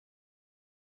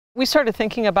We started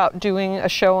thinking about doing a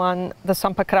show on the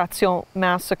San Pancrazio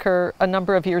massacre a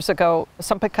number of years ago.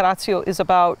 San Pancrazio is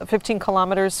about 15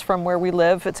 kilometers from where we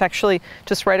live. It's actually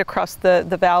just right across the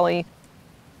valley.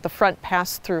 The front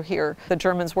passed through here. The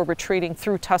Germans were retreating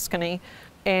through Tuscany.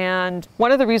 And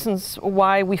one of the reasons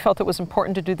why we felt it was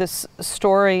important to do this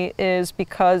story is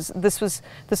because this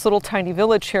little tiny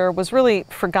village here was really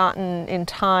forgotten in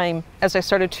time. As I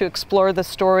started to explore the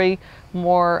story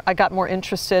more, I got more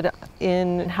interested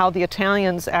in how the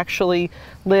Italians actually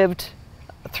lived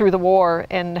through the war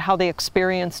and how they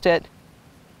experienced it.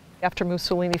 After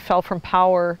Mussolini fell from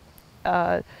power,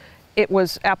 it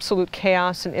was absolute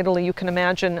chaos in Italy. You can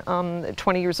imagine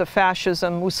 20 years of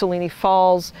fascism, Mussolini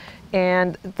falls,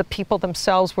 and the people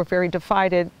themselves were very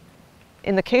divided.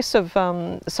 In the case of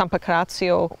San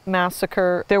Pancrazio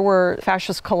massacre, there were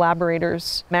fascist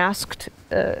collaborators, masked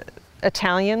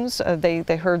Italians.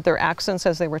 They heard their accents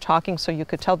as they were talking, so you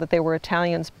could tell that they were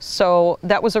Italians. So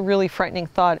that was a really frightening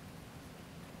thought.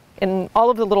 In all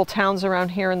of the little towns around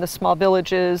here, in the small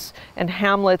villages and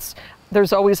hamlets,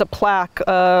 there's always a plaque,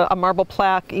 a marble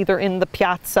plaque, either in the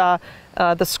piazza,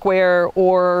 the square,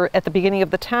 or at the beginning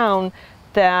of the town,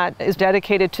 that is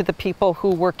dedicated to the people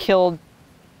who were killed.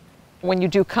 When you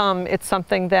do come, it's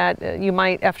something that you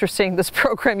might, after seeing this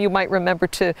program, you might remember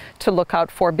to look out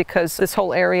for, because this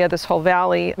whole area, this whole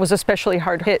valley, was especially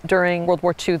hard hit during World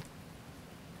War II.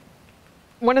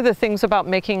 One of the things about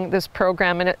making this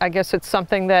program, and I guess it's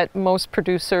something that most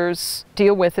producers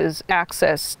deal with, is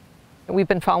access. We've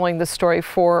been following this story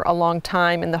for a long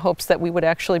time in the hopes that we would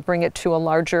actually bring it to a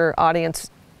larger audience.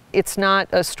 It's not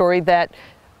a story that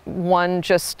one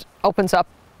just opens up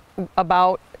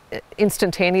about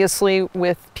instantaneously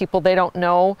with people they don't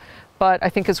know. But I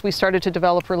think as we started to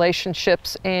develop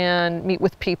relationships and meet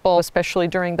with people, especially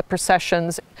during the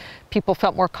processions, people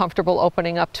felt more comfortable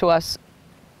opening up to us.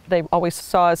 They always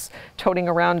saw us toting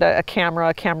around a camera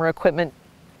equipment.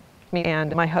 Me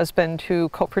and my husband, who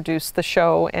co-produced the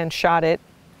show and shot it.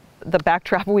 The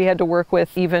backdrop we had to work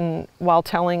with, even while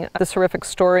telling this horrific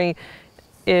story,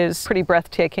 is pretty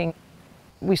breathtaking.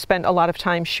 We spent a lot of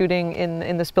time shooting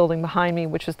in this building behind me,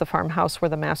 which is the farmhouse where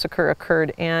the massacre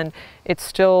occurred, and it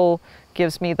still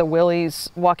gives me the willies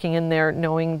walking in there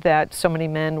knowing that so many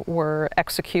men were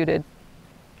executed.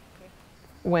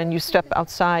 When you step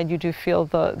outside, you do feel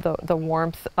the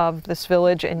warmth of this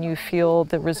village, and you feel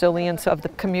the resilience of the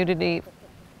community.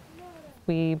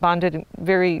 We bonded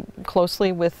very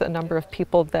closely with a number of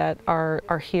people that are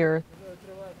here.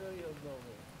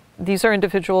 These are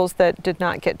individuals that did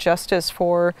not get justice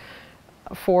for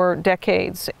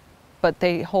decades, but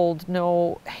they hold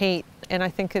no hate, and I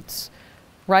think it's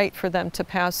right for them to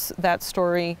pass that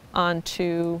story on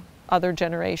to other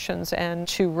generations and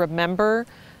to remember,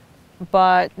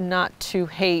 but not to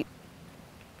hate.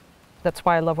 That's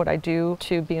why I love what I do,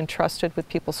 to be entrusted with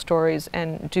people's stories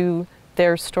and do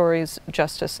their stories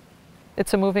justice.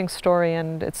 It's a moving story,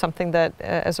 and it's something that,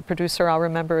 as a producer, I'll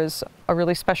remember as a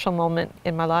really special moment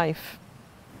in my life.